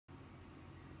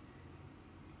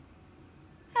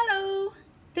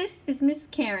This is Miss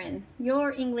Karen,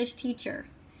 your English teacher.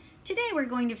 Today we're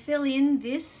going to fill in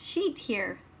this sheet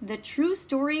here, the true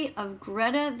story of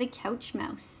Greta the couch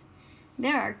mouse.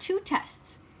 There are two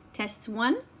tests. Test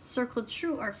 1, circle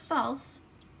true or false.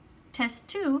 Test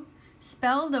 2,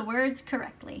 spell the words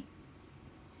correctly.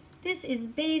 This is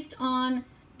based on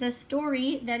the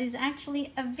story that is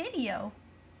actually a video,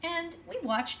 and we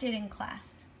watched it in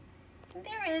class. And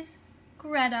there is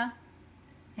Greta,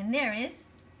 and there is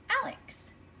Alex.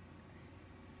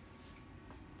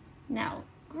 Now,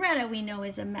 Greta we know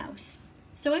is a mouse.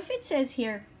 So if it says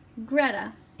here,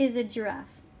 Greta is a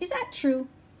giraffe, is that true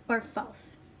or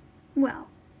false? Well,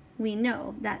 we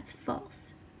know that's false.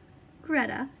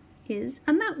 Greta is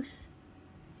a mouse.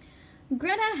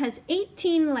 Greta has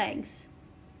 18 legs.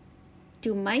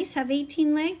 Do mice have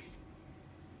 18 legs?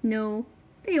 No,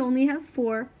 they only have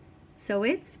 4, so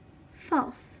it's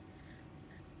false.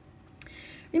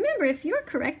 Remember, if you're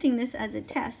correcting this as a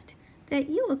test, that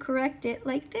you will correct it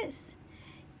like this.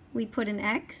 We put an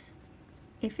X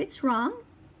if it's wrong,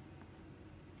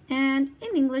 and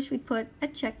in English we put a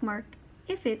check mark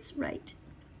if it's right.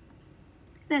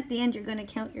 And at the end you're going to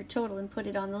count your total and put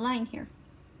it on the line here.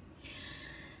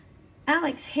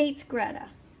 Alex hates Greta.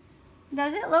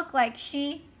 Does it look like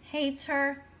she hates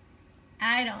her?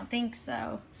 I don't think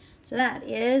so. So that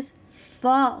is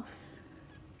false.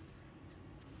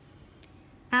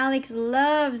 Alex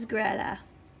loves Greta.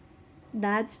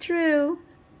 That's true.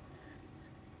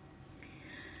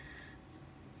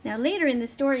 Now later in the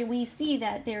story we see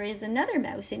that there is another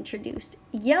mouse introduced.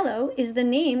 Yellow is the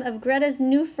name of Greta's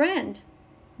new friend.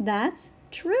 That's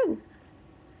true.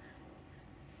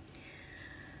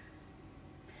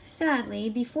 Sadly,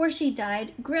 before she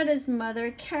died, Greta's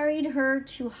mother carried her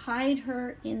to hide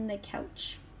her in the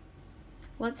couch.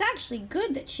 Well, it's actually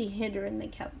good that she hid her in the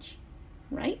couch,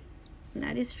 right? And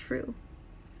that is true.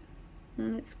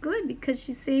 And it's good because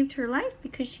she saved her life,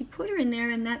 because she put her in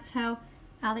there, and that's how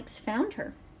Alex found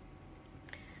her.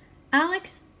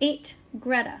 Alex ate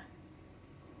Greta.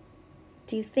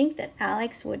 Do you think that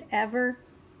Alex would ever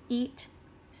eat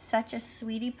such a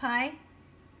sweetie pie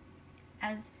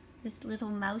as this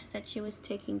little mouse that she was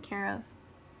taking care of?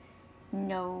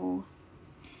 No.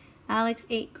 Alex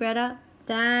ate Greta.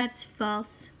 That's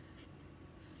false.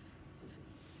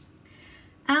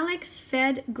 Alex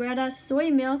fed Greta soy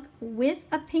milk with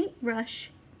a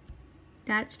paintbrush.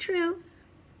 That's true.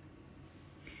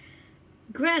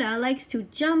 Greta likes to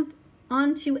jump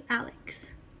onto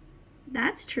Alex.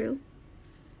 That's true.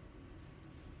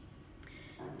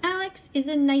 Alex is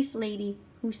a nice lady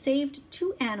who saved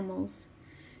 2 animals.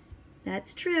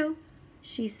 That's true.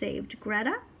 She saved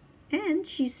Greta and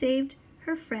she saved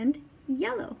her friend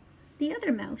Yellow, the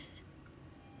other mouse.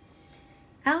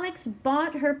 Alex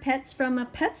bought her pets from a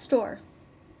pet store.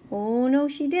 Oh no,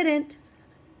 she didn't.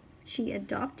 She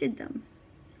adopted them.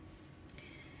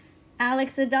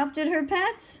 Alex adopted her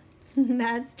pets?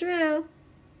 That's true.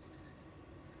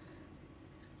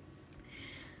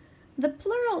 The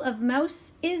plural of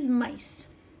mouse is mice.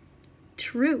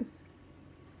 True.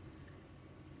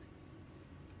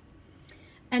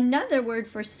 Another word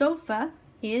for sofa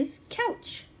is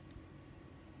couch.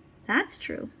 That's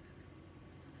true.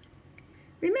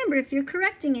 Remember, if you're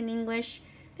correcting in English,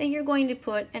 that you're going to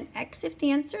put an X if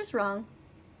the answer is wrong,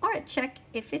 or a check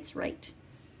if it's right.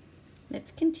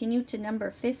 Let's continue to number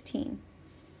 15.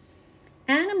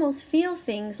 Animals feel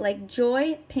things like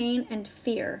joy, pain, and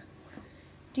fear.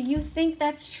 Do you think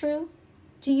that's true?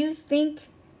 Do you think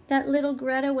that little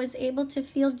Greta was able to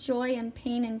feel joy and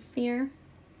pain and fear?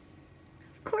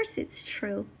 Of course it's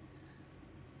true.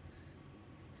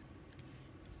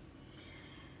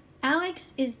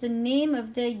 Alex is the name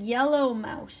of the yellow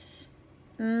mouse.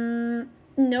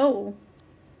 No,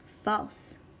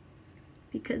 false.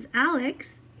 Because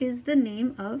Alex is the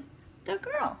name of the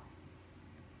girl.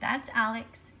 That's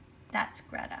Alex, that's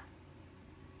Greta.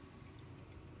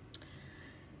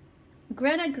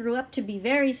 Greta grew up to be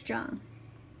very strong.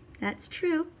 That's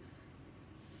true.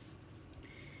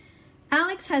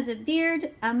 Alex has a beard,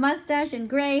 a mustache, and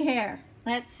gray hair.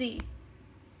 Let's see.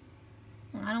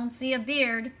 I don't see a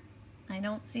beard. I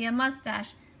don't see a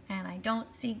mustache, and I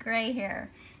don't see gray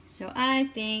hair. So I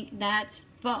think that's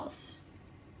false.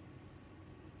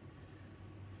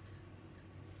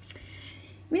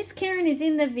 Miss Karen is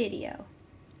in the video.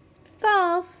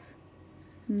 False.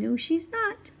 No, she's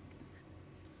not.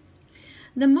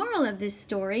 The moral of this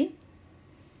story,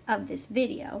 of this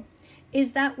video,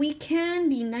 is that we can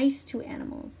be nice to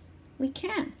animals. We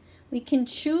can. We can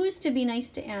choose to be nice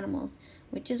to animals,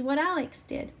 which is what Alex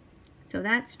did. So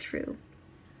that's true.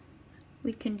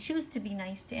 We can choose to be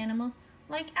nice to animals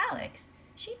like Alex.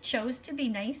 She chose to be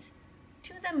nice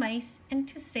to the mice and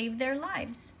to save their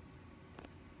lives.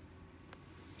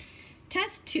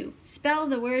 Test 2. Spell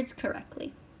the words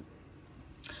correctly.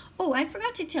 Oh, I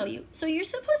forgot to tell you. So you're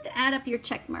supposed to add up your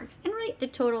check marks and write the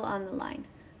total on the line.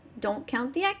 Don't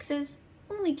count the X's,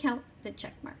 only count the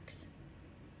check marks.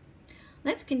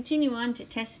 Let's continue on to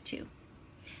test 2.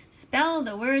 Spell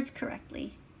the words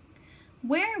correctly.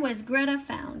 Where was Greta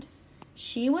found?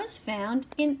 She was found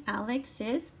in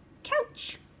Alex's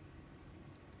couch.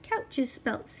 Couch is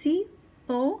spelled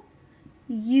C-O-U-C-H.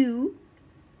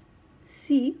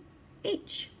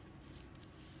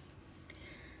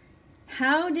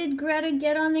 How did Greta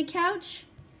get on the couch?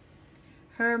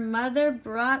 Her mother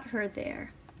brought her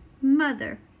there.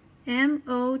 Mother,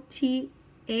 M-O-T-H-E-R.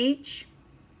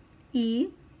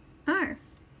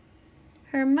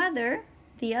 Her mother,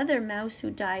 the other mouse who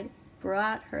died,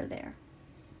 brought her there.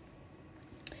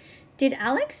 Did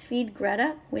Alex feed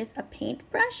Greta with a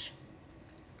paintbrush?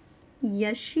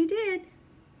 Yes, she did.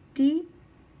 D-I-D.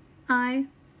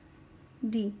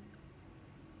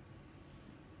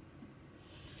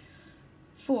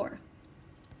 4.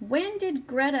 When did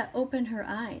Greta open her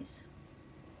eyes?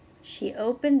 She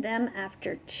opened them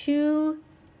after 2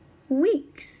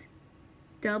 weeks.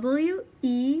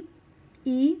 W-E-E-K-S.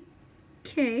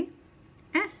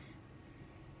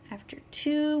 After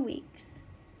 2 weeks.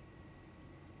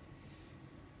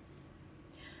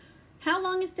 How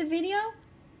long is the video?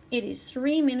 It is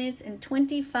 3 minutes and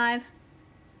 25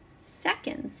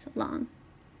 seconds long.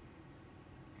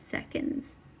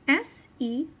 Seconds.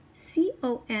 S-E-C-O-N-D-S.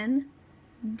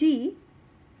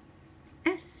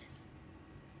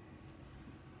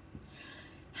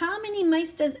 How many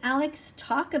mice does Alex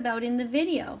talk about in the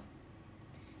video?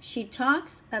 She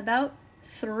talks about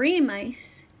 3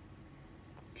 mice.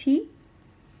 T-H-R.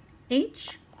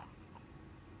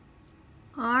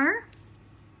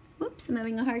 Whoops, I'm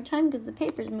having a hard time because the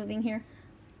paper's moving here.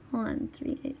 Hold on,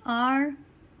 3 R-E-E.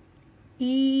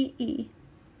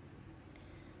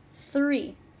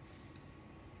 3.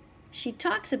 She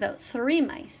talks about 3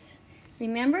 mice.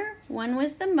 Remember, one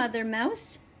was the mother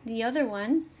mouse, the other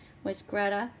one was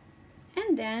Greta,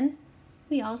 and then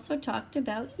we also talked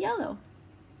about Yellow.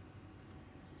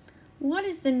 What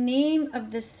is the name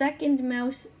of the second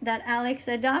mouse that Alex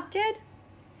adopted?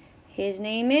 His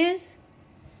name is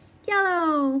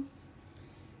Yellow.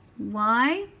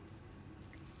 Why?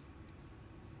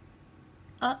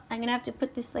 Oh, I'm going to have to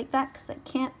put this like that because I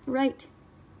can't write.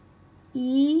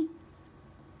 E-L-L-O.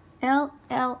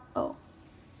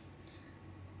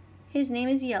 His name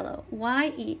is Yellow.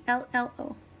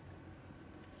 Y-E-L-L-O.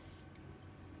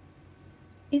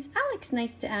 Is Alex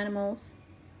nice to animals?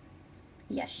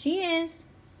 Yes, she is.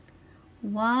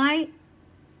 Y-E-S.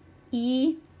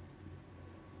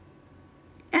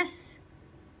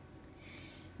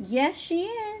 Yes, she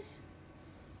is.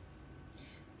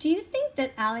 Do you think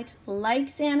that Alex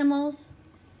likes animals?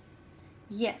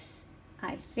 Yes,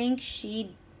 I think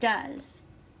she does.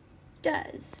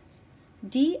 Does.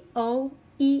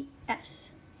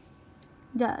 D-O-E-S.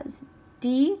 Does.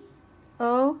 D-O-E-S.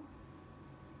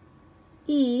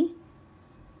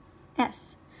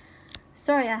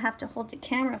 Sorry, I have to hold the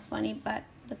camera funny, but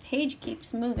the page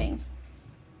keeps moving.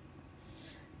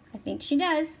 I think she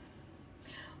does.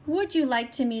 Would you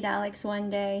like to meet Alex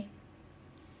one day?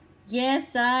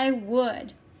 Yes, I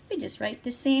would. We just write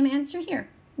the same answer here.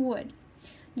 Would.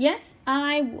 Yes,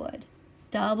 I would.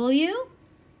 W-O-U-L-D.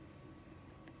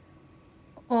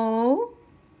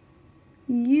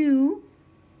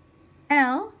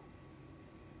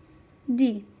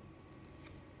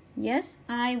 Yes,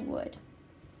 I would.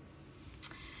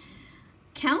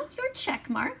 Count your check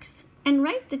marks and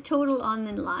write the total on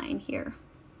the line here.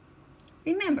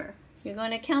 Remember, you're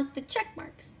going to count the check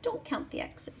marks. Don't count the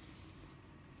X's.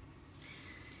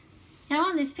 Now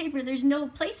on this paper, there's no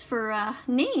place for a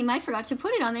name. I forgot to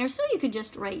put it on there, so you could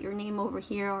just write your name over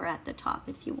here or at the top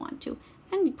if you want to.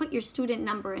 And you put your student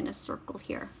number in a circle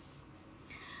here.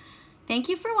 Thank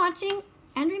you for watching.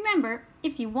 And remember,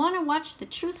 if you want to watch the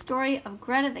true story of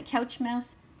Greta the Couch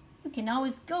Mouse, you can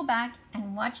always go back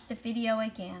and watch the video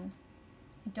again.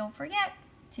 And don't forget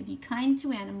to be kind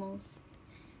to animals.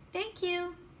 Thank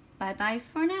you. Bye-bye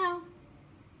for now.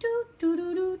 Do, do,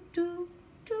 do, do, do,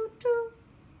 do, do.